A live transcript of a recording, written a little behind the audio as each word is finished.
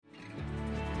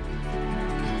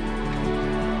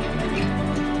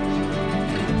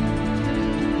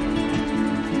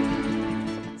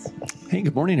Hey,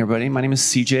 good morning, everybody. My name is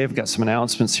CJ. I've got some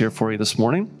announcements here for you this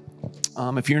morning.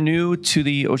 If you're new to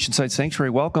the Oceanside Sanctuary,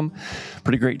 welcome.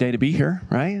 Pretty great day to be here,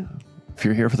 right? If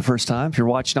you're here for the first time, if you're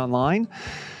watching online,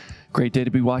 great day to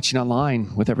be watching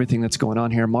online with everything that's going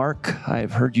on here. Mark,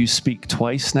 I've heard you speak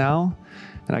twice now,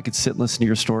 and I could sit and listen to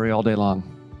your story all day long.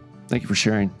 Thank you for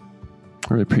sharing.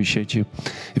 I really appreciate you.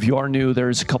 If you are new,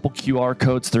 there's a couple QR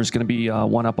codes. There's going to be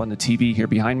one up on the TV here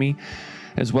behind me,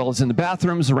 as well as in the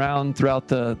bathrooms around throughout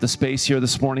the space here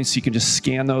this morning. So you can just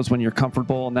scan those when you're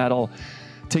comfortable, and that'll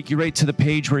take you right to the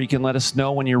page where you can let us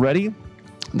know when you're ready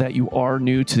that you are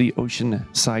new to the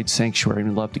Oceanside Sanctuary.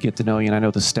 We'd love to get to know you, and I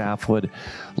know the staff would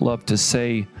love to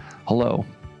say hello.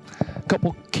 A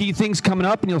couple key things coming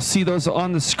up, and you'll see those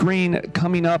on the screen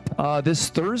coming up this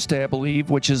Thursday, I believe,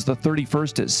 which is the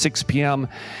 31st at 6 p.m.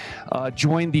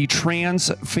 Join the Trans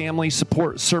Family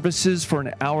Support Services for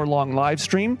an hour-long live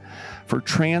stream for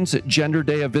Transgender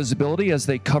Day of Visibility as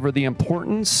they cover the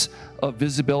importance of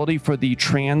visibility for the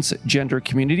transgender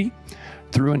community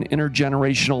through an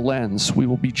intergenerational lens. We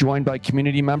will be joined by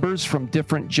community members from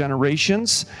different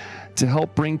generations to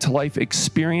help bring to life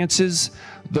experiences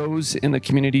those in the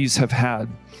communities have had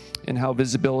and how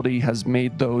visibility has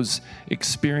made those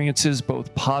experiences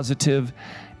both positive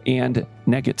and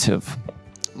negative.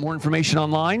 More information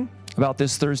online about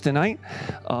this Thursday night,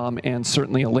 and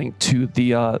certainly a link to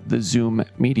the Zoom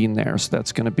meeting there. So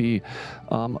that's going to be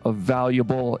a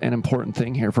valuable and important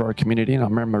thing here for our community and our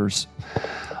members.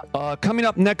 Coming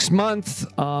up next month,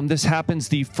 this happens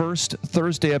the first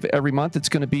Thursday of every month. It's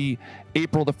going to be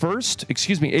April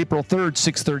 3rd,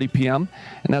 6:30 p.m.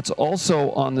 And that's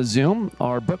also on the Zoom,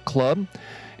 our book club,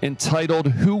 entitled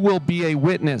Who Will Be a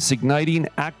Witness? Igniting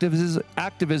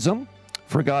Activism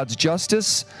for God's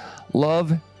Justice,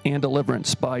 Love, and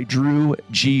Deliverance by Drew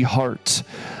G. Hart.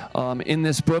 In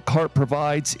this book, Hart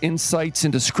provides insights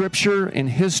into scripture and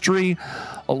history,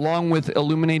 along with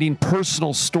illuminating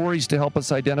personal stories to help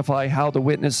us identify how the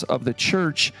witness of the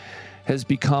church has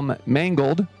become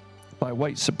mangled by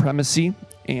white supremacy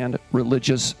and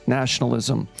religious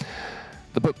nationalism.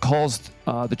 The book calls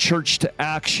the church to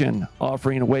action,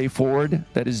 offering a way forward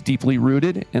that is deeply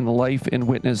rooted in the life and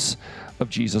witness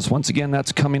of Jesus. Once again,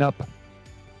 that's coming up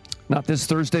not this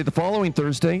Thursday, the following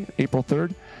Thursday, April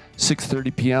 3rd,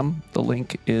 6:30 p.m. The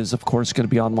link is, of course, going to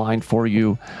be online for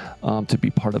you to be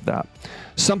part of that.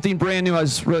 Something brand new. I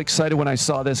was really excited when I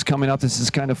saw this coming up. This is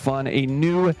kind of fun. A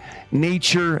new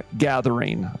nature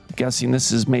gathering. I'm guessing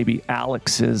this is maybe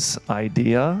Alex's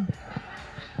idea,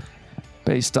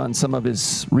 based on some of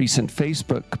his recent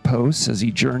Facebook posts as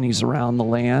he journeys around the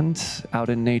land out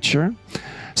in nature.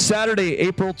 Saturday,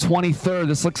 April 23rd,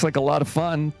 this looks like a lot of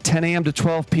fun, 10 a.m. to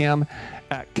 12 p.m.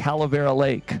 at Calavera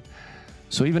Lake.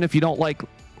 So even if you don't like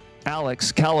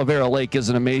Alex, Calavera Lake is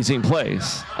an amazing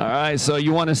place. All right, so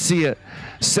you want to see it.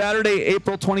 Saturday,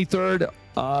 April 23rd,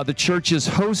 the church is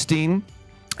hosting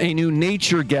a new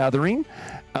nature gathering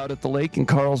out at the lake in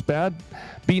Carlsbad.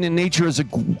 Being in nature is a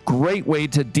great way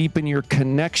to deepen your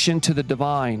connection to the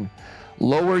divine,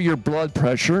 lower your blood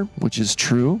pressure, which is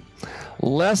true,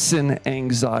 lessen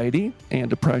anxiety and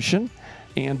depression,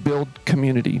 and build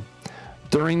community.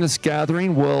 During this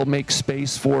gathering, we'll make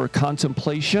space for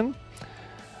contemplation,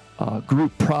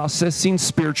 group processing,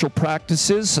 spiritual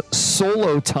practices,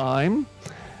 solo time,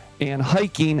 and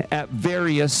hiking at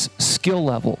various skill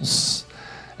levels.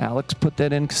 Alex put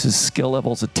that in because his skill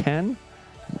level's a 10.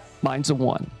 Mine's a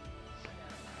 1.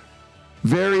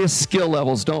 Various skill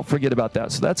levels, don't forget about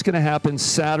that. So that's going to happen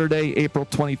Saturday, April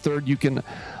 23rd. You can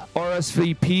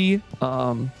RSVP.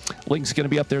 Link's going to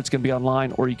be up there. It's going to be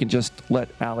online, or you can just let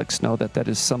Alex know that that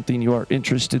is something you are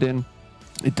interested in.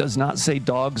 It does not say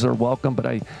dogs are welcome, but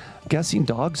I'm guessing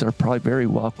dogs are probably very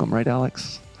welcome, right,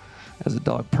 Alex? As a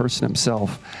dog person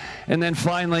himself. And then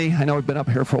finally, I know we've been up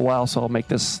here for a while, so I'll make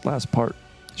this last part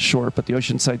short, but the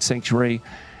Oceanside Sanctuary,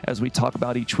 as we talk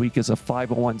about each week, is a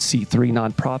 501c3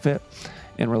 nonprofit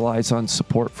and relies on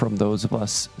support from those of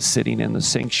us sitting in the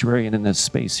sanctuary and in this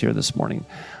space here this morning.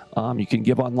 You can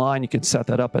give online. You can set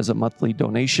that up as a monthly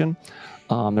donation.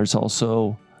 There's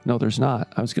also, no, there's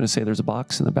not. I was going to say there's a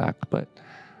box in the back, but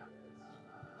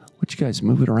would you guys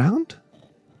move it around?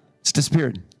 It's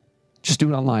disappeared. Just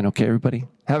do it online, okay, everybody?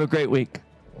 Have a great week.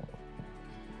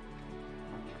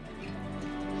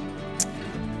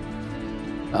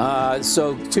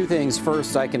 So two things.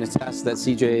 First, I can attest that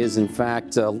CJ is in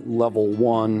fact a level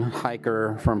 1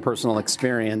 hiker from personal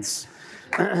experience.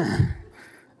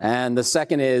 And the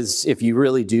second is, if you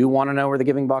really do want to know where the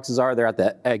giving boxes are, they're at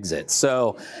the exit.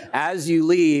 So as you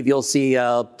leave, you'll see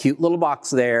a cute little box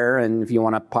there. And if you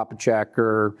want to pop a check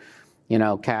or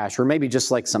cash, or maybe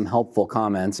just like some helpful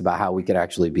comments about how we could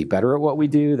actually be better at what we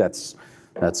do, that's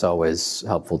always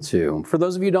helpful too. For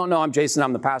those of you who don't know, I'm Jason.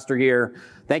 I'm the pastor here.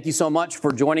 Thank you so much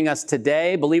for joining us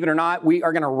today. Believe it or not, we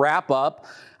are going to wrap up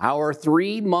our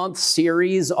 3-month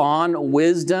series on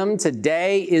wisdom.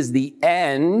 Today is the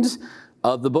end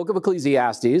of the book of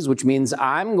Ecclesiastes, which means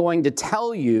I'm going to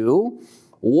tell you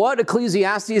what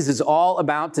Ecclesiastes is all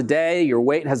about today. Your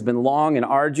wait has been long and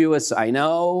arduous, I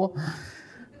know.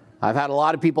 I've had a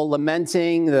lot of people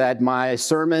lamenting that my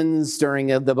sermons during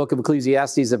the book of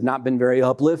Ecclesiastes have not been very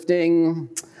uplifting.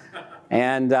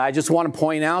 And I just want to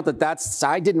point out that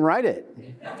I didn't write it.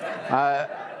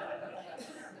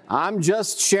 I'm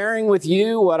just sharing with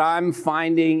you what I'm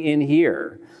finding in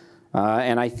here.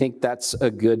 And I think that's a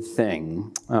good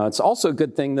thing. It's also a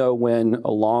good thing, though, when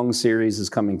a long series is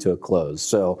coming to a close.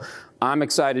 So I'm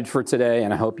excited for today,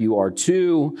 and I hope you are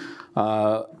too.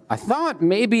 I thought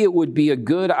maybe it would be a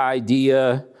good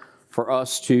idea for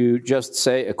us to just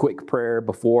say a quick prayer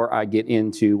before I get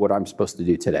into what I'm supposed to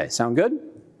do today. Sound good?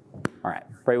 All right,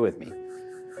 pray with me.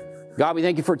 God, we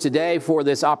thank you for today, for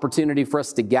this opportunity for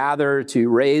us to gather, to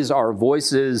raise our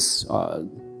voices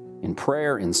in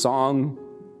prayer, in song,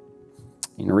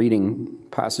 in reading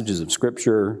passages of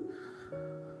Scripture,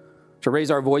 to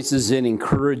raise our voices in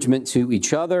encouragement to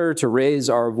each other, to raise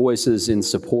our voices in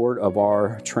support of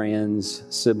our trans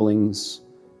siblings,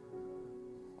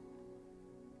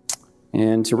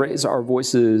 and to raise our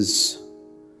voices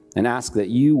and ask that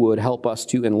you would help us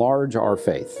to enlarge our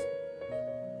faith,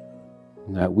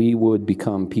 that we would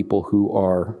become people who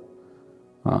are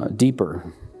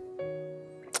deeper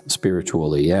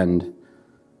spiritually and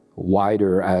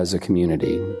wider as a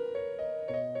community,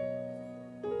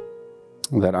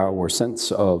 that our sense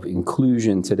of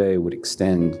inclusion today would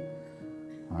extend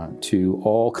to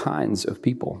all kinds of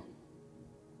people,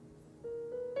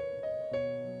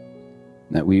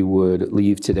 that we would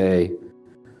leave today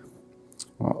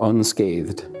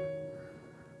unscathed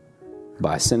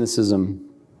by cynicism,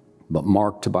 but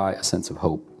marked by a sense of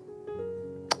hope.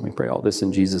 We pray all this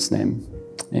in Jesus' name.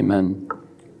 Amen.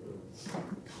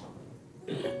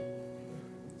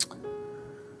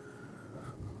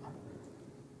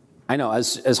 I know,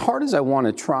 as hard as I want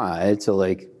to try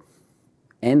to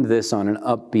end this on an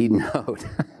upbeat note,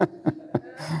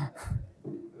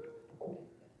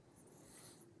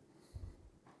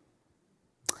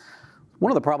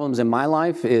 one of the problems in my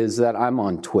life is that I'm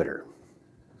on Twitter.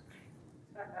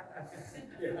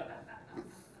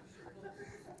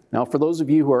 Now, for those of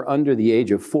you who are under the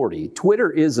age of 40,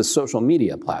 Twitter is a social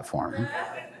media platform.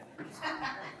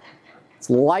 It's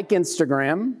like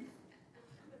Instagram,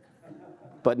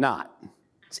 but not.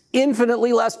 It's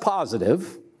infinitely less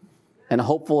positive and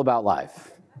hopeful about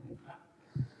life.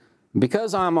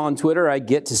 Because I'm on Twitter, I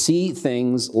get to see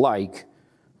things like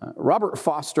Robert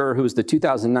Foster, who is the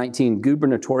 2019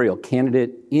 gubernatorial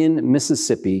candidate in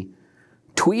Mississippi,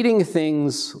 tweeting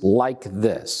things like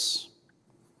this.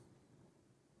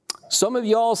 Some of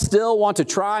y'all still want to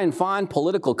try and find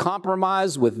political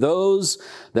compromise with those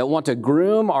that want to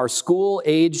groom our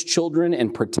school-aged children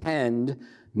and pretend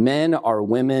men are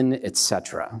women,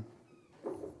 etc.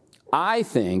 I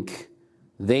think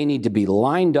they need to be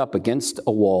lined up against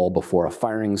a wall before a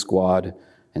firing squad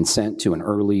and sent to an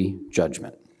early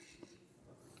judgment.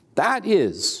 That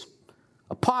is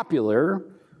a popular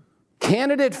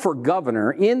candidate for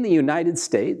governor in the United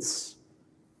States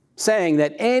saying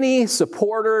that any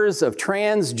supporters of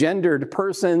transgendered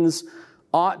persons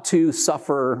ought to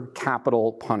suffer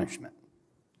capital punishment.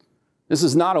 This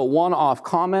is not a one-off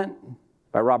comment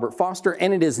by Robert Foster,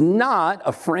 and it is not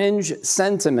a fringe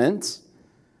sentiment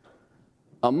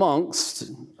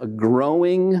amongst a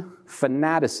growing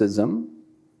fanaticism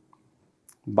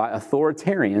by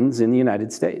authoritarians in the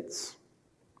United States.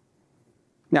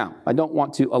 Now, I don't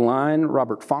want to align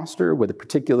Robert Foster with a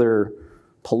particular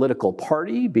political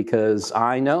party because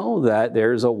I know that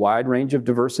there's a wide range of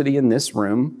diversity in this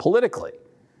room politically.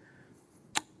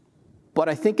 But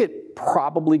I think it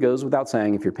probably goes without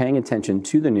saying, if you're paying attention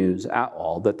to the news at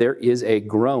all, that there is a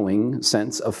growing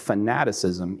sense of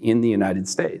fanaticism in the United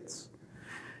States.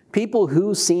 People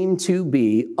who seem to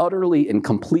be utterly and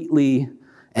completely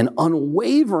and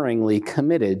unwaveringly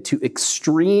committed to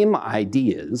extreme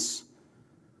ideas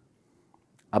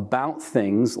about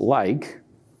things like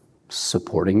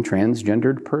supporting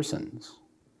transgendered persons.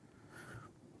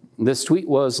 This tweet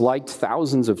was liked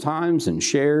thousands of times and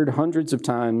shared hundreds of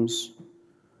times.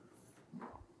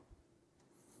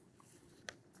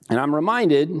 And I'm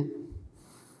reminded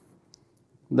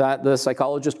that the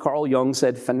psychologist Carl Jung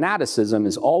said, fanaticism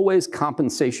is always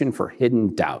compensation for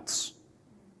hidden doubts.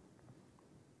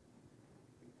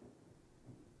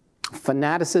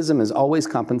 fanaticism is always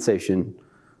compensation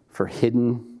for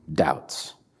hidden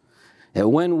doubts.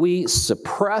 And when we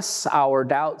suppress our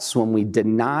doubts, when we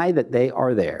deny that they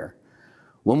are there,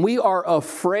 when we are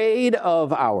afraid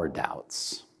of our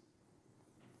doubts,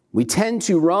 we tend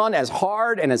to run as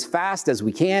hard and as fast as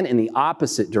we can in the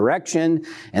opposite direction,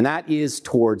 and that is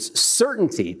towards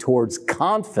certainty, towards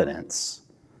confidence,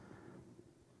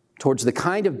 towards the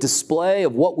kind of display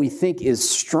of what we think is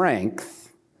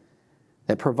strength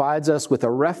that provides us with a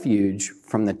refuge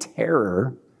from the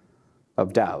terror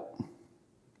of doubt.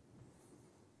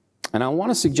 And I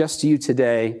want to suggest to you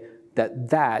today that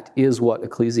that is what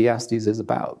Ecclesiastes is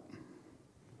about.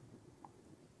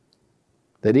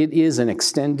 That it is an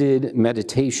extended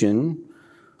meditation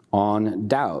on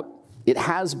doubt. It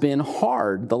has been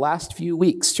hard the last few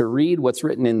weeks to read what's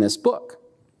written in this book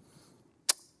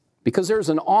because there's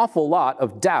an awful lot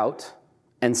of doubt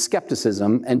and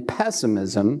skepticism and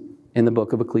pessimism in the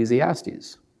book of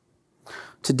Ecclesiastes.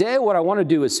 Today, what I want to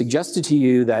do is suggest to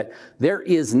you that there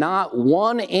is not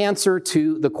one answer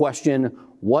to the question,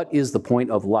 what is the point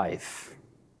of life?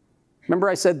 Remember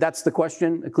I said that's the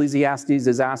question Ecclesiastes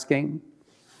is asking?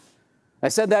 I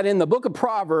said that in the book of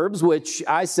Proverbs, which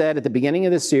I said at the beginning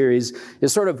of this series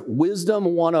is sort of Wisdom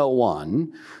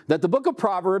 101, that the book of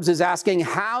Proverbs is asking,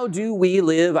 how do we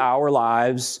live our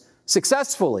lives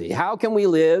successfully? How can we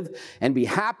live and be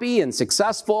happy and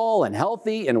successful and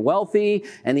healthy and wealthy?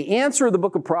 And the answer of the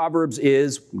book of Proverbs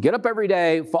is get up every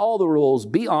day, follow the rules,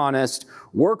 be honest,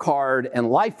 work hard, and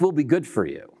life will be good for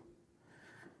you.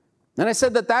 And I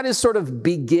said that that is sort of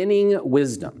beginning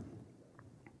wisdom.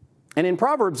 And in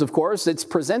Proverbs, of course, it's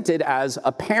presented as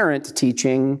a parent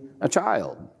teaching a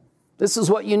child. This is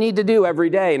what you need to do every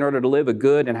day in order to live a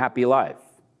good and happy life.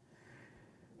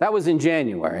 That was in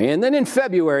January. And then in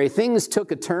February, things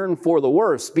took a turn for the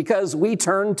worse because we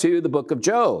turned to the book of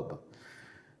Job.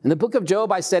 And the book of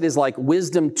Job, I said, is like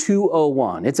Wisdom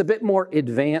 201. It's a bit more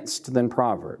advanced than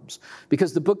Proverbs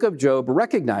because the book of Job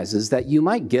recognizes that you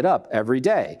might get up every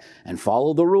day and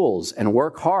follow the rules and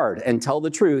work hard and tell the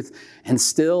truth and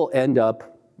still end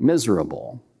up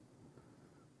miserable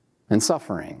and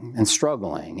suffering and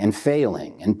struggling and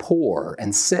failing and poor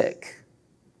and sick.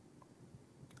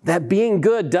 That being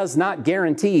good does not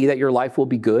guarantee that your life will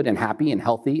be good and happy and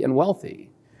healthy and wealthy.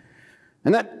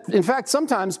 And that, in fact,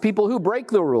 sometimes people who break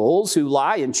the rules, who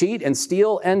lie and cheat and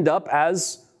steal, end up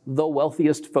as the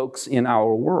wealthiest folks in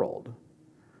our world.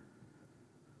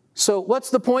 So what's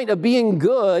the point of being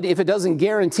good if it doesn't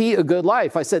guarantee a good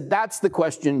life? I said that's the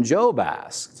question Job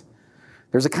asked.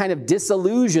 There's a kind of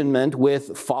disillusionment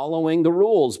with following the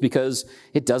rules because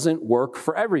it doesn't work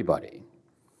for everybody.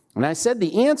 And I said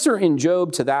the answer in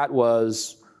Job to that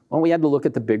was, well, we had to look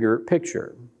at the bigger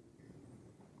picture.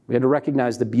 We had to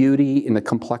recognize the beauty and the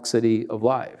complexity of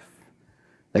life.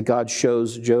 That God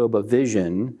shows Job a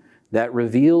vision that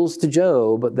reveals to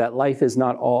Job that life is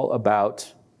not all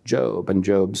about Job and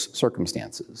Job's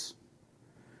circumstances.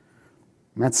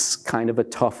 And that's kind of a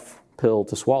tough pill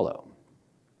to swallow.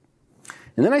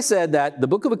 And then I said that the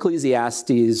book of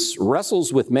Ecclesiastes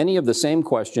wrestles with many of the same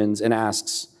questions and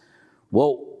asks,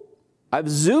 well, I've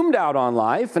zoomed out on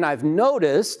life and I've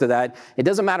noticed that it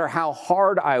doesn't matter how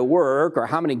hard I work or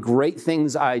how many great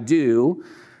things I do.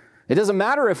 It doesn't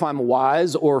matter if I'm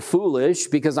wise or foolish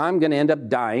because I'm going to end up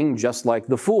dying just like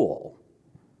the fool.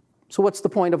 So what's the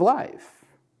point of life?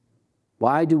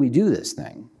 Why do we do this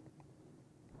thing?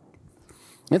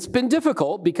 It's been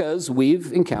difficult because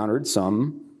we've encountered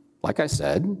some, like I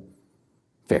said,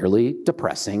 fairly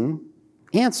depressing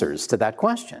answers to that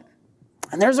question.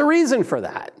 And there's a reason for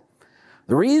that.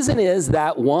 The reason is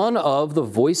that one of the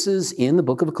voices in the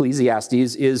book of Ecclesiastes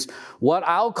is what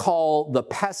I'll call the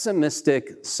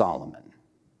pessimistic Solomon.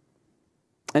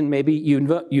 And maybe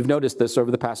you've noticed this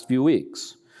over the past few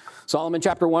weeks. Solomon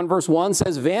chapter 1 verse 1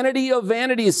 says, "Vanity of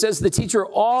vanities, says the teacher,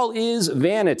 all is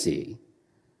vanity."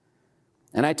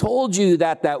 And I told you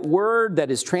that that word that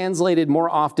is translated more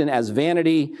often as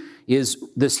vanity is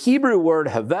this Hebrew word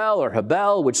havel or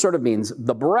habel, which sort of means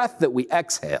the breath that we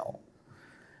exhale.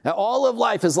 Now, all of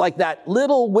life is like that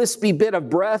little wispy bit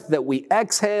of breath that we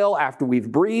exhale after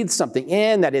we've breathed something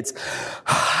in, that it's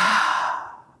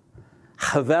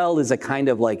havel is a kind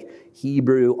of like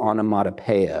Hebrew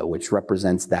onomatopoeia, which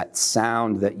represents that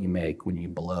sound that you make when you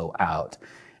blow out.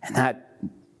 And that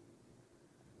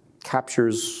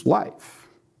captures life.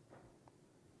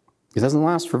 It doesn't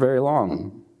last for very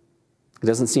long. It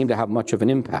doesn't seem to have much of an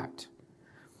impact.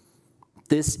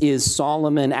 This is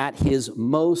Solomon at his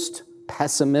most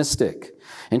pessimistic.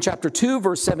 In chapter 2,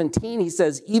 verse 17, he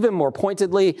says even more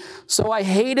pointedly, "So I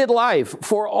hated life,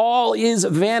 for all is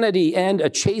vanity and a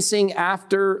chasing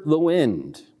after the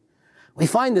wind." We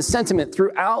find this sentiment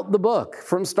throughout the book,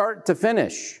 from start to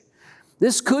finish.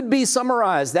 This could be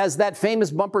summarized as that famous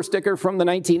bumper sticker from the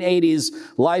 1980s,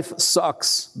 "Life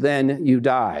sucks, then you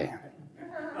die."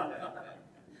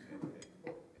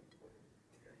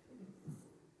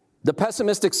 The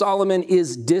pessimistic Solomon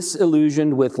is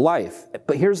disillusioned with life.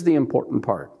 But here's the important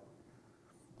part.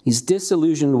 He's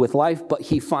disillusioned with life, but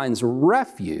he finds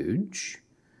refuge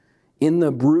in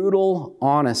the brutal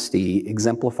honesty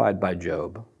exemplified by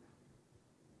Job.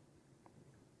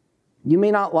 You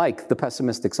may not like the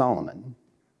pessimistic Solomon,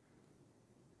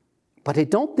 but I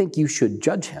don't think you should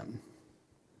judge him,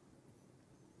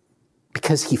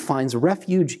 because he finds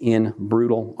refuge in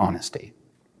brutal honesty.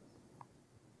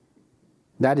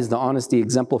 That is the honesty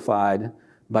exemplified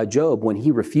by Job when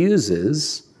he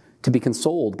refuses to be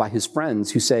consoled by his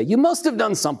friends who say, "You must have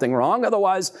done something wrong,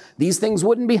 otherwise these things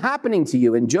wouldn't be happening to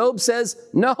you." And Job says,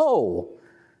 "No,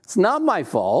 it's not my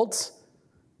fault.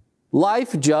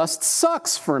 Life just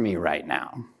sucks for me right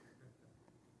now."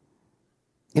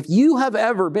 If you have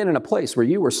ever been in a place where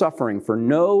you were suffering for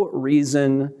no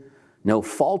reason, no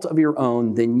fault of your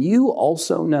own, then you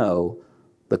also know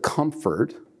the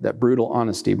comfort that brutal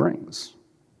honesty brings.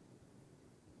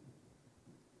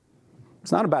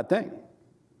 It's not a bad thing.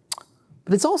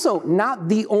 But it's also not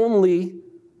the only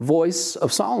voice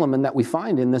of Solomon that we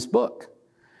find in this book.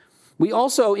 We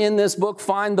also in this book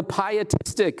find the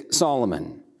pietistic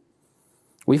Solomon.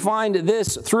 We find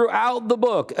this throughout the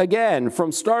book, again,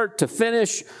 from start to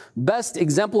finish, best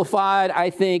exemplified,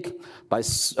 I think, by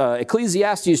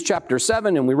Ecclesiastes chapter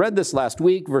 7, and we read this last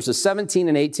week, verses 17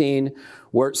 and 18,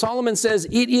 where Solomon says,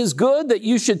 "It is good that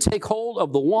you should take hold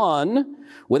of the one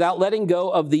without letting go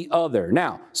of the other."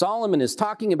 Now, Solomon is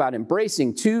talking about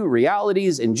embracing two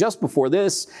realities, and just before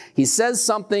this, he says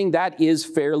something that is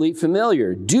fairly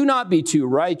familiar. "Do not be too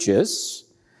righteous,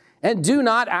 and do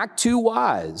not act too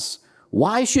wise.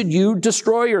 Why should you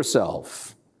destroy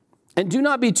yourself? And do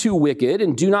not be too wicked,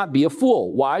 and do not be a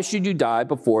fool. Why should you die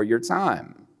before your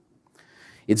time?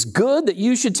 It's good that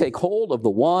you should take hold of the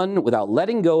one without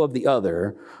letting go of the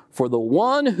other, for the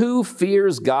one who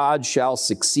fears God shall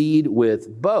succeed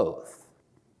with both."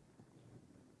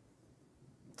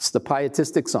 It's the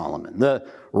pietistic Solomon, the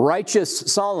righteous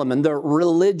Solomon, the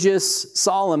religious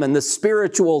Solomon, the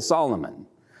spiritual Solomon.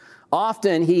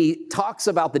 Often he talks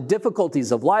about the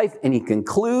difficulties of life, and he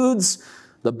concludes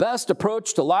the best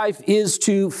approach to life is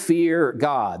to fear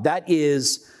God. That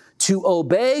is, to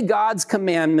obey God's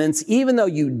commandments, even though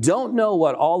you don't know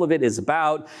what all of it is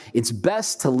about. It's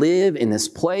best to live in this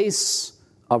place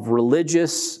of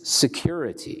religious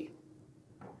security.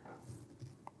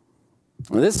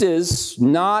 This is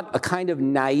not a kind of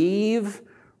naive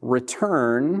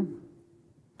return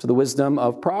to the wisdom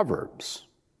of Proverbs.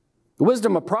 The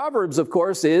wisdom of Proverbs, of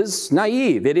course, is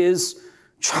naive. It is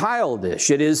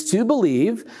childish. It is to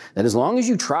believe that as long as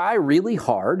you try really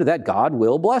hard, that God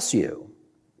will bless you.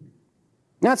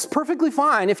 That's perfectly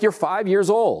fine if you're 5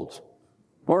 years old,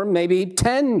 or maybe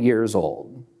 10 years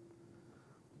old.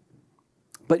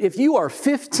 But if you are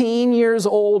 15 years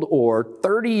old, or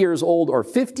 30 years old, or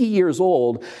 50 years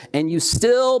old, and you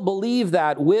still believe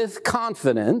that with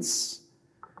confidence,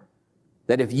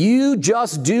 that if you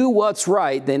just do what's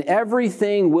right, then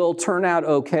everything will turn out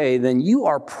okay, then you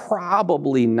are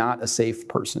probably not a safe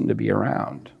person to be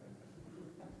around.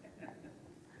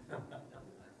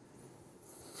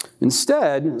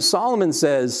 Instead, Solomon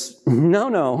says,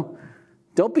 no,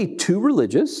 don't be too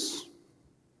religious.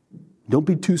 Don't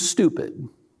be too stupid,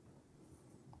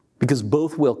 because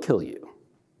both will kill you.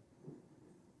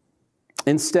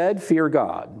 Instead, fear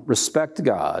God, respect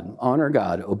God, honor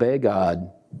God, obey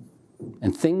God,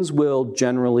 and things will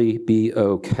generally be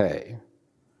okay.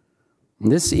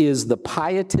 And this is the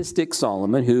pietistic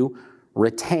Solomon who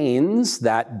retains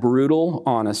that brutal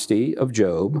honesty of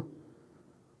Job,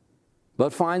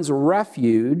 but finds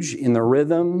refuge in the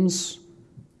rhythms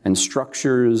and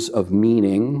structures of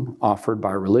meaning offered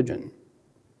by religion.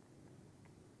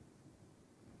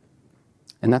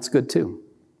 And that's good too.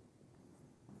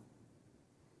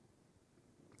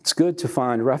 It's good to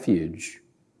find refuge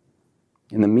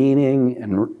in the meaning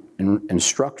and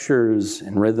structures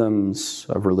and rhythms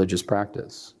of religious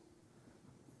practice.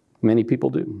 Many people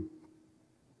do.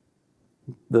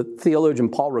 The theologian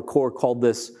Paul Ricoeur called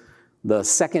this the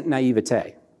second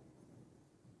naivete.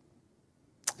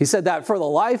 He said that for the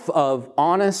life of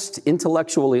honest,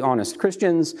 intellectually honest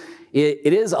Christians,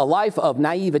 it is a life of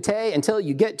naivete until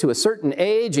you get to a certain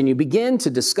age and you begin to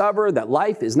discover that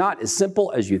life is not as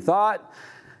simple as you thought,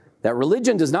 that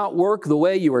religion does not work the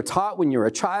way you were taught when you were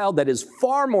a child, that is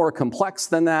far more complex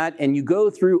than that, and you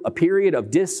go through a period of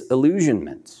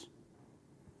disillusionment.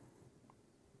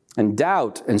 and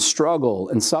doubt and struggle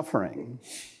and suffering.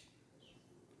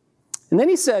 And then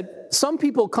he said, some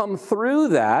people come through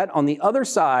that on the other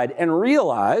side and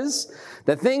realize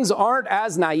that things aren't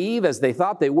as naive as they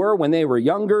thought they were when they were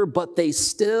younger, but they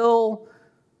still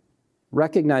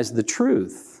recognize the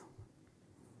truth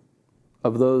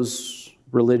of those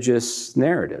religious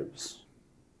narratives.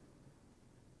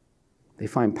 They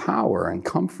find power and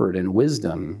comfort and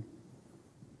wisdom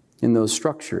in those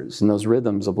structures, in those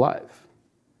rhythms of life.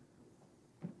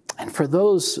 And for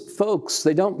those folks,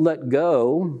 they don't let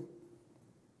go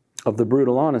of the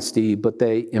brutal honesty, but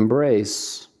they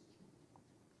embrace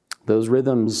those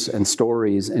rhythms and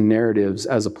stories and narratives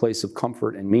as a place of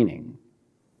comfort and meaning.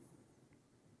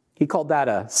 He called that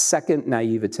a second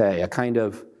naivete, a kind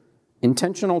of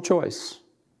intentional choice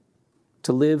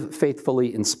to live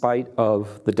faithfully in spite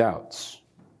of the doubts.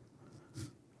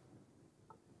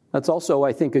 That's also,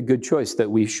 I think, a good choice that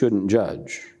we shouldn't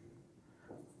judge.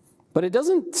 But it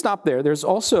doesn't stop there. There's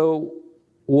also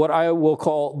what I will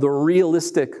call the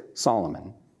realistic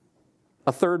Solomon,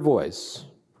 a third voice.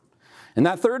 And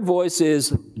that third voice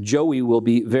is, Joey will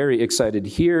be very excited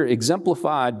here,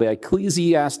 exemplified by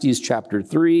Ecclesiastes chapter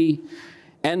 3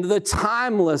 and the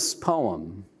timeless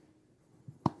poem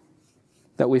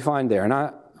that we find there. And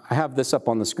I have this up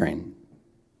on the screen.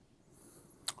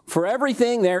 For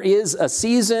everything there is a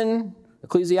season,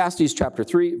 Ecclesiastes chapter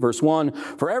 3, verse 1,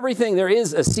 for everything there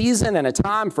is a season and a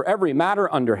time for every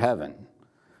matter under heaven.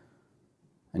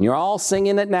 And you're all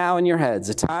singing it now in your heads.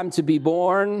 A time to be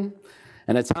born,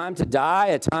 and a time to die,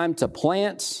 a time to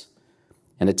plant,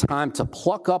 and a time to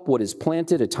pluck up what is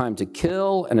planted, a time to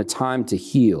kill, and a time to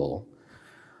heal.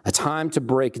 A time to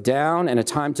break down, and a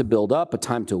time to build up, a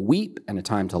time to weep, and a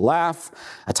time to laugh,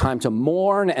 a time to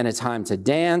mourn, and a time to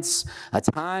dance, a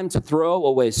time to throw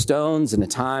away stones, and a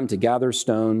time to gather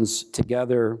stones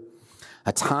together,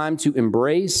 a time to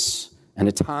embrace, and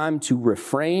a time to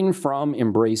refrain from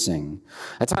embracing,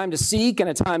 a time to seek and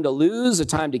a time to lose, a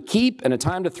time to keep and a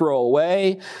time to throw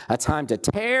away, a time to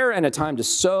tear and a time to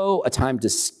sow, a time to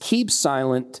keep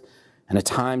silent and a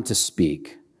time to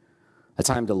speak, a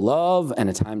time to love and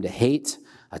a time to hate,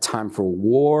 a time for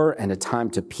war and a time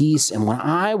to peace. And when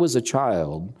I was a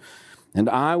child, and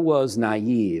I was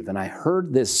naive, and I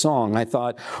heard this song, I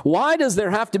thought, why does there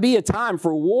have to be a time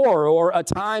for war, or a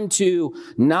time to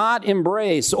not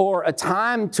embrace, or a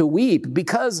time to weep?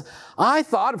 Because I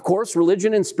thought, of course,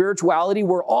 religion and spirituality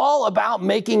were all about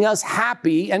making us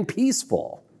happy and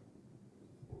peaceful.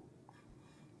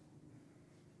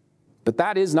 But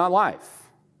that is not life.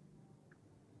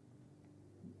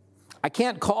 I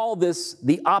can't call this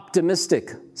the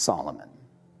optimistic Solomon,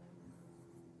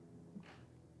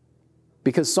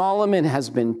 because Solomon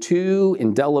has been too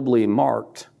indelibly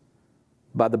marked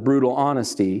by the brutal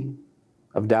honesty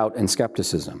of doubt and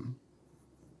skepticism.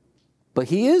 But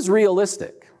he is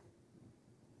realistic.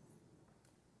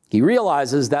 He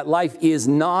realizes that life is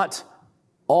not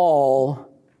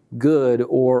all good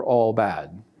or all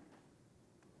bad.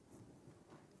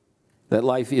 That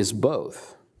life is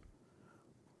both.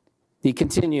 He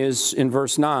continues in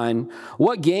verse 9,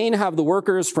 what gain have the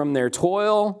workers from their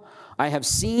toil? I have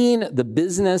seen the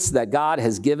business that God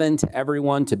has given to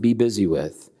everyone to be busy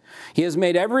with. He has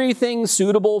made everything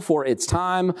suitable for its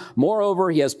time.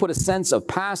 Moreover, he has put a sense of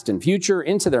past and future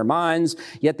into their minds,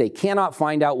 yet they cannot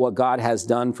find out what God has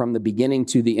done from the beginning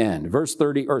to the end. Verse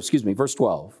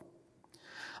 12.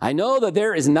 I know that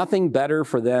there is nothing better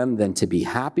for them than to be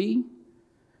happy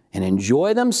and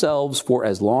enjoy themselves for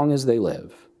as long as they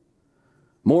live.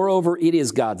 Moreover, it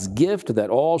is God's gift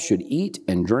that all should eat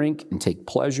and drink and take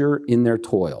pleasure in their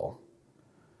toil.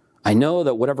 I know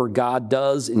that whatever God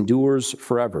does endures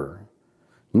forever.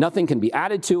 Nothing can be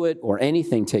added to it or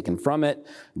anything taken from it.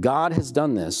 God has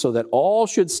done this so that all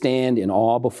should stand in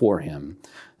awe before him.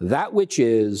 That which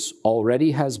is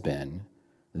already has been,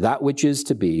 that which is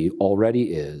to be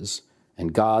already is,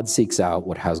 and God seeks out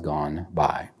what has gone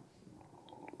by.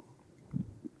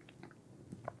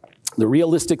 The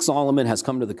realistic Solomon has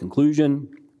come to the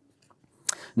conclusion,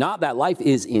 not that life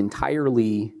is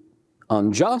entirely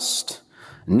unjust,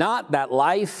 not that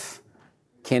life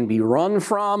can be run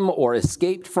from or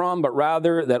escaped from, but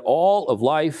rather that all of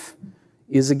life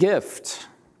is a gift.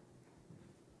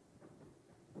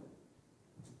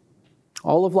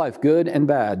 All of life, good and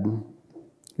bad,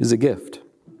 is a gift.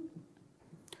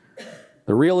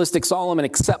 The realistic Solomon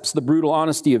accepts the brutal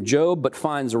honesty of Job, but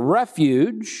finds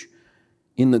refuge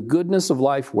in the goodness of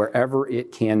life wherever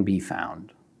it can be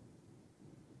found.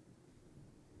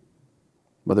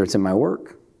 Whether it's in my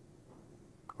work,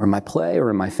 or in my play, or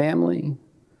in my family,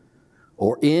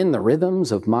 or in the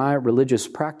rhythms of my religious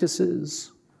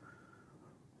practices,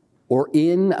 or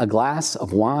in a glass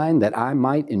of wine that I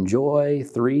might enjoy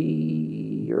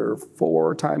 3 or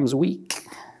 4 times a week,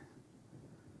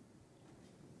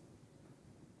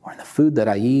 or in the food that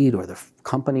I eat, or the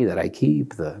company that I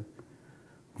keep, the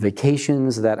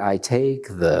vacations that I take,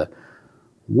 the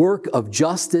work of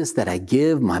justice that I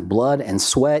give my blood and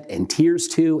sweat and tears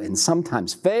to, and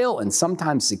sometimes fail and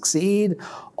sometimes succeed,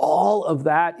 all of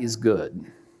that is good,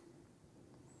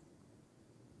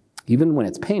 even when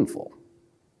it's painful.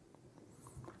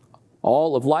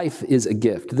 All of life is a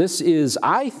gift. This is,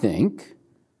 I think,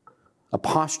 a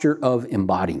posture of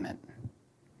embodiment.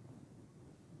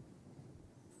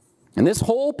 And this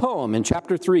whole poem in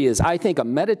chapter 3 is, I think, a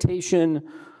meditation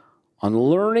on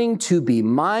learning to be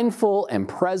mindful and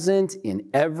present in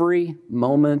every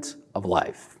moment of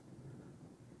life,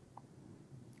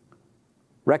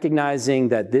 recognizing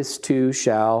that this too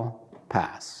shall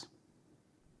pass,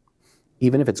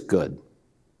 even if it's good.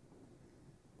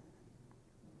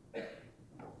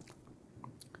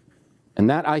 And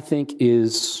that, I think,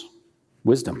 is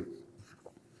wisdom.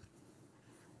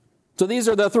 So these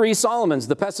are the 3 Solomons: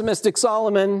 the pessimistic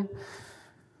Solomon,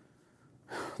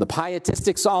 the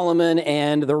pietistic Solomon,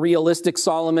 and the realistic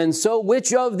Solomon. So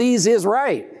which of these is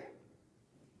right?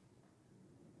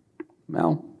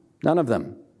 Well, none of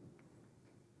them.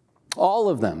 All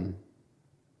of them.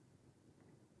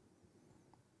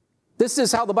 This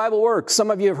is how the Bible works. Some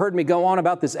of you have heard me go on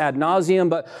about this ad nauseum,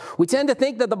 but we tend to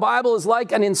think that the Bible is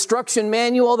like an instruction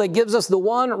manual that gives us the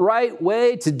one right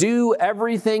way to do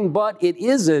everything, but it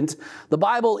isn't. The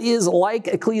Bible is like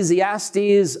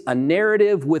Ecclesiastes, a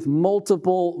narrative with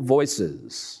multiple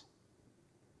voices.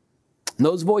 And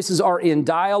those voices are in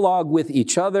dialogue with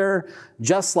each other,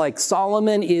 just like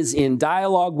Solomon is in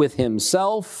dialogue with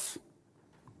himself.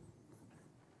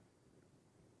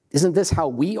 Isn't this how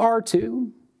we are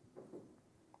too?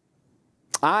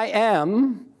 I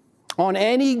am, on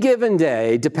any given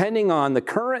day, depending on the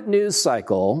current news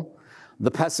cycle,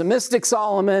 the pessimistic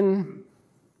Solomon,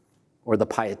 or the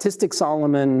pietistic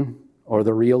Solomon, or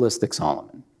the realistic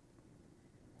Solomon.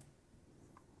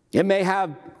 It may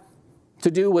have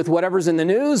to do with whatever's in the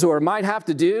news, or it might have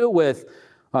to do with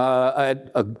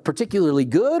a particularly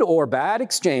good or bad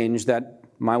exchange that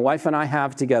my wife and I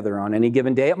have together on any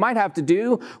given day. It might have to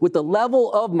do with the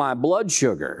level of my blood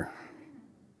sugar.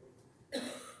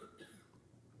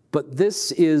 But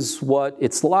this is what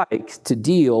it's like to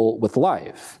deal with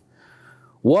life.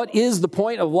 What is the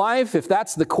point of life? If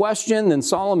that's the question, then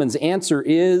Solomon's answer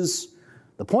is,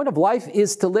 the point of life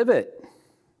is to live it.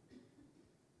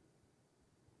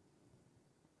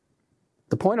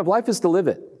 The point of life is to live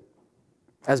it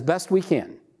as best we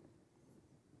can.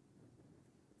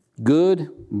 Good,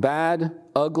 bad,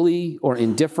 ugly, or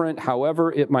indifferent,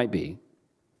 however it might be.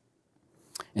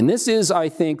 And this is, I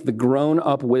think, the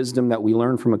grown-up wisdom that we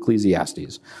learn from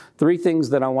Ecclesiastes. 3 things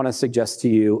that I want to suggest to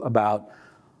you about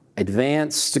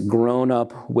advanced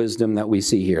grown-up wisdom that we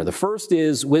see here. The first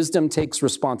is, wisdom takes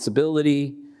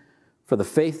responsibility for the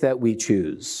faith that we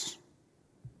choose.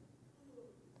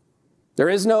 There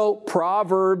is no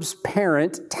Proverbs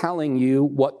parent telling you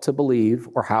what to believe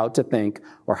or how to think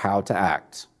or how to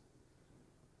act.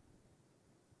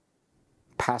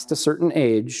 Past a certain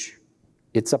age,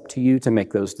 it's up to you to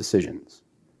make those decisions.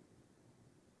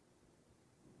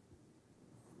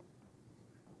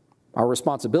 Our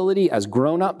responsibility as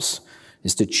grown-ups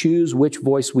is to choose which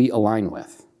voice we align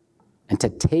with and to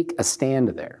take a stand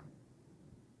there,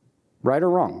 right or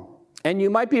wrong. And you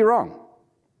might be wrong.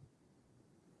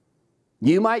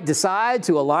 You might decide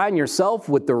to align yourself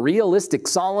with the realistic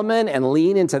Solomon and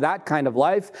lean into that kind of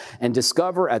life and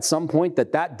discover at some point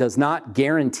that that does not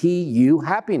guarantee you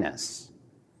happiness.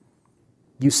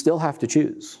 You still have to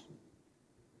choose.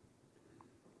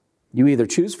 You either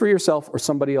choose for yourself or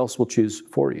somebody else will choose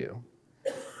for you.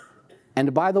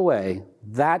 And by the way,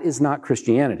 that is not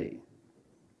Christianity,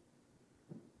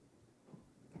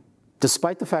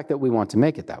 despite the fact that we want to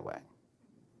make it that way.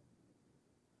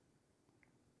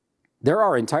 There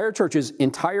are entire churches,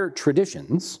 entire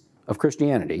traditions of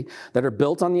Christianity that are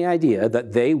built on the idea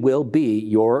that they will be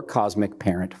your cosmic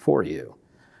parent for you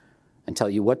and tell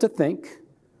you what to think,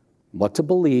 what to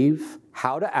believe,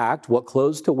 how to act, what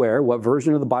clothes to wear, what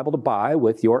version of the Bible to buy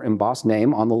with your embossed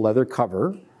name on the leather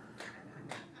cover,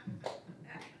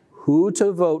 who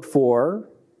to vote for,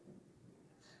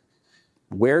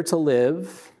 where to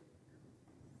live.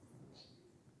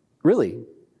 Really,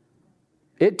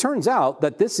 it turns out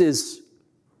that this is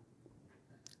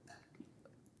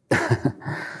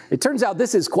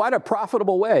quite a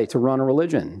profitable way to run a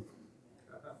religion.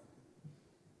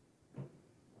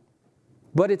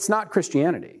 But it's not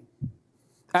Christianity.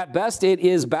 At best, it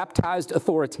is baptized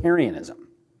authoritarianism.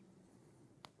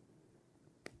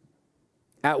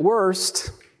 At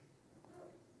worst,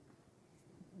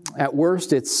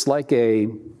 it's like a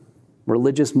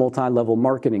religious multi-level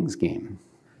marketing scheme.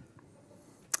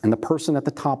 And the person at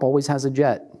the top always has a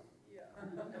jet.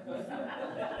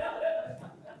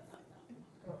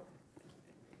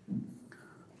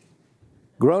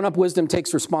 Grown-up wisdom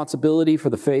takes responsibility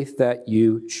for the faith that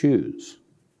you choose.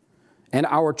 And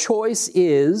our choice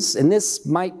is, and this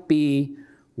might be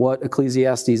what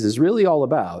Ecclesiastes is really all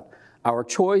about, our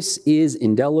choice is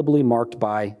indelibly marked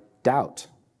by doubt.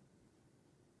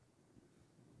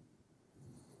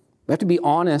 We have to be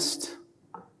honest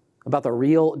about the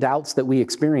real doubts that we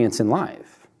experience in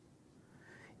life.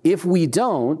 If we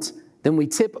don't, then we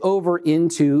tip over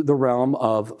into the realm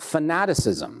of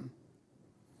fanaticism.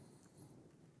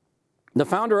 The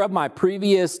founder of my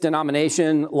previous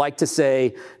denomination liked to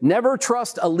say, never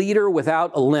trust a leader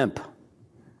without a limp.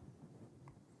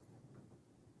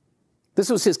 This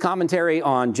was his commentary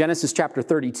on Genesis chapter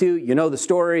 32. You know the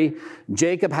story.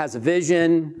 Jacob has a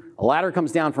vision. A ladder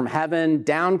comes down from heaven.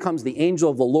 Down comes the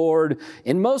angel of the Lord.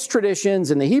 In most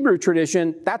traditions, in the Hebrew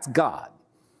tradition, that's God.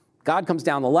 God comes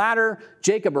down the ladder.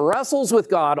 Jacob wrestles with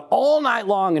God all night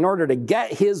long in order to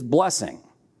get his blessing.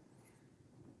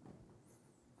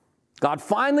 God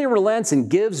finally relents and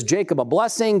gives Jacob a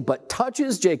blessing, but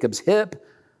touches Jacob's hip,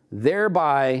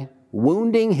 thereby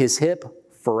wounding his hip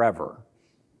forever.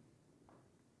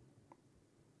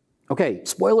 Okay,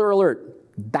 spoiler alert,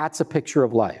 that's a picture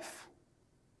of life.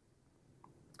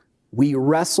 We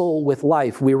wrestle with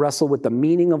life. We wrestle with the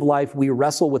meaning of life. We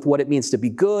wrestle with what it means to be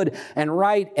good and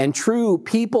right and true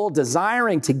people,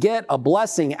 desiring to get a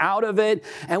blessing out of it.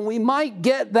 And we might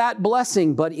get that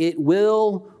blessing, but it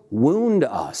will wound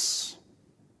us.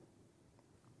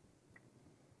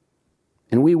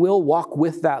 And we will walk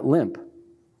with that limp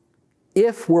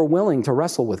if we're willing to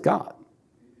wrestle with God.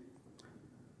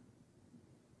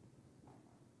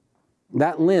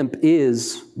 That limp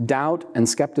is doubt and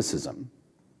skepticism.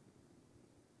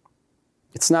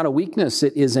 It's not a weakness.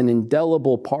 It is an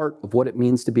indelible part of what it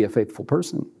means to be a faithful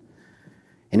person.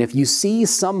 And if you see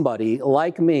somebody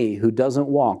like me who doesn't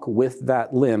walk with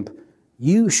that limp,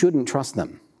 you shouldn't trust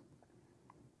them.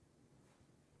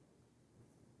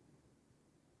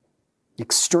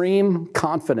 Extreme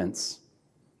confidence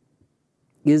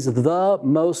is the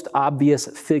most obvious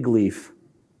fig leaf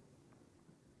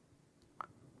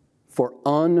for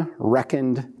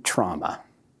unreckoned trauma.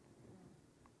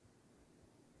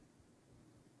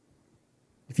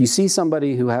 If you see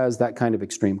somebody who has that kind of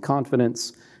extreme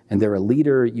confidence and they're a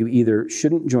leader, you either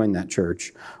shouldn't join that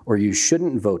church, or you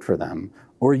shouldn't vote for them,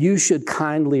 or you should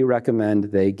kindly recommend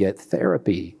they get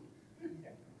therapy.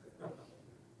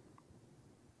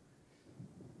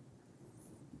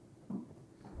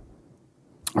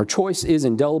 Our choice is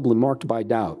indelibly marked by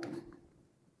doubt.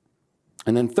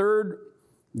 And then third,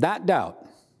 that doubt.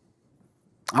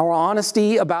 Our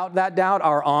honesty about that doubt,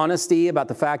 our honesty about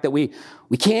the fact that we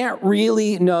can't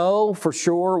really know for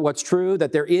sure what's true,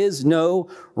 that there is no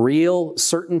real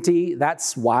certainty.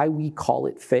 That's why we call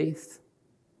it faith.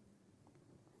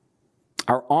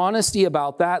 Our honesty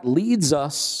about that leads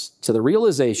us to the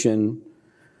realization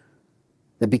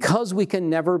that because we can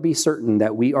never be certain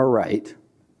that we are right,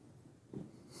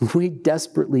 we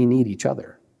desperately need each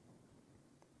other.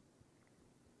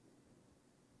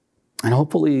 And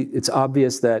hopefully it's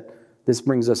obvious that this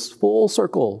brings us full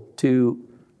circle to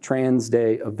Trans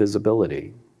Day of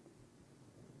Visibility.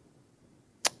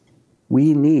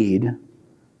 We need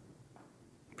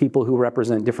people who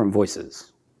represent different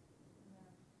voices.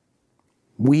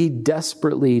 We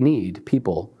desperately need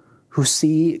people who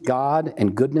see God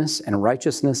and goodness and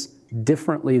righteousness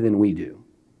differently than we do.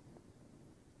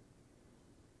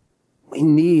 We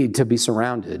need to be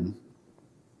surrounded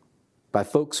by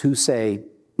folks who say,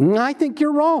 I think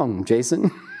you're wrong, Jason.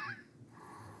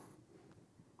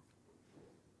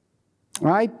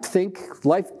 I think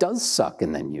life does suck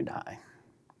and then you die.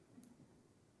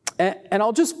 And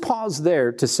I'll just pause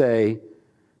there to say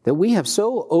that we have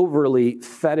so overly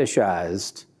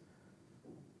fetishized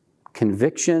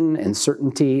conviction and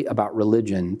certainty about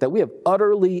religion that we have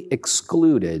utterly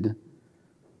excluded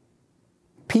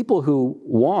people who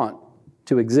want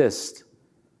to exist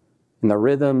in the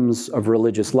rhythms of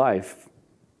religious life,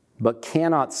 but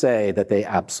cannot say that they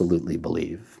absolutely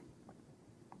believe.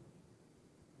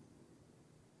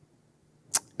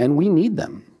 And we need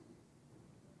them.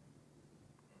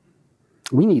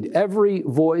 We need every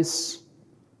voice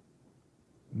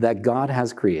that God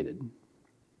has created.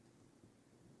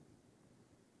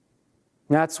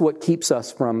 That's what keeps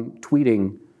us from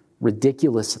tweeting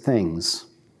ridiculous things.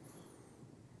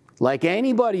 Like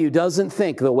anybody who doesn't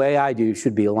think the way I do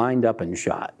should be lined up and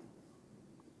shot.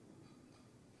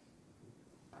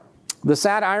 The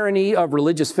sad irony of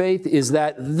religious faith is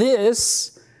that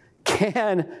this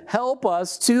can help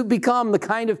us to become the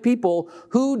kind of people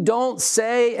who don't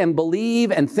say and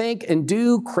believe and think and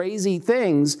do crazy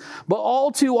things, but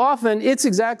all too often it's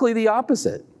exactly the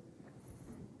opposite.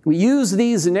 We use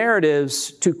these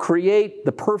narratives to create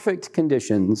the perfect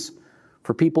conditions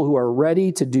for people who are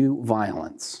ready to do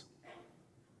violence,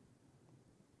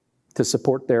 to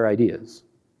support their ideas.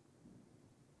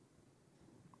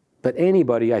 But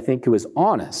anybody, I think, who is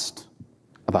honest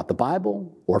about the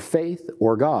Bible or faith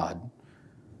or God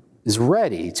is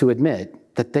ready to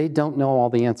admit that they don't know all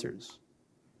the answers.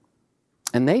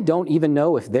 And they don't even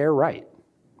know if they're right.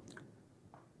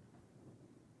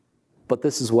 But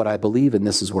this is what I believe and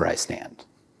this is where I stand.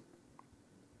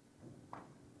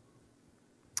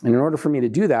 And in order for me to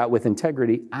do that with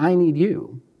integrity, I need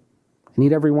you. I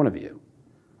need every one of you.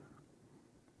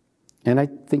 And I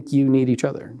think you need each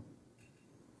other.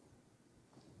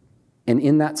 And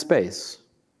in that space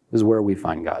is where we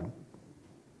find God.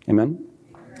 Amen?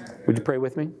 Would you pray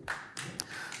with me?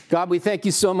 God, we thank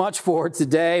you so much for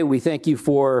today. We thank you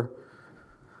for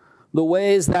the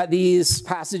ways that these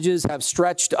passages have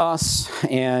stretched us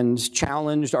and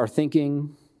challenged our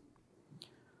thinking.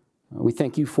 We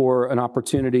thank you for an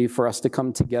opportunity for us to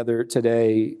come together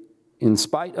today in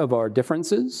spite of our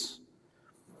differences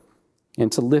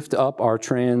and to lift up our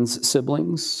trans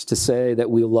siblings, to say that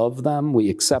we love them, we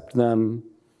accept them,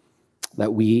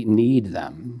 that we need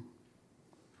them,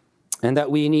 and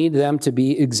that we need them to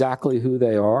be exactly who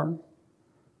they are,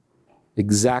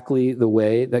 exactly the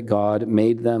way that God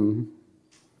made them,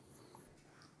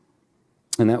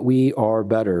 and that we are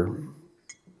better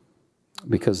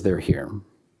because they're here.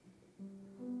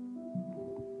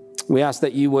 We ask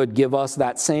that you would give us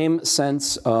that same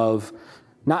sense of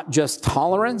not just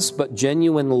tolerance, but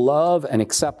genuine love and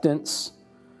acceptance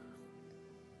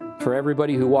for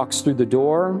everybody who walks through the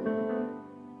door,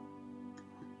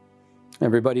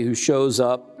 everybody who shows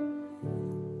up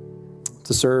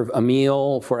to serve a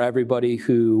meal, for everybody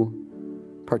who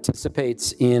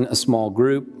participates in a small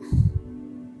group.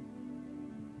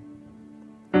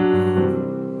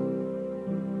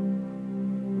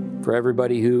 For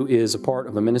everybody who is a part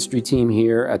of a ministry team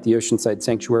here at the Oceanside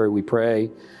Sanctuary, we pray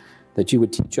that you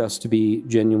would teach us to be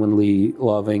genuinely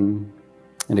loving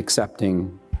and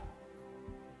accepting,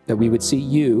 that we would see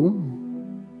you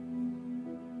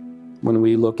when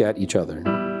we look at each other.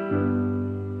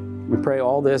 We pray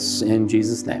all this in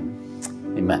Jesus' name.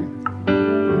 Amen.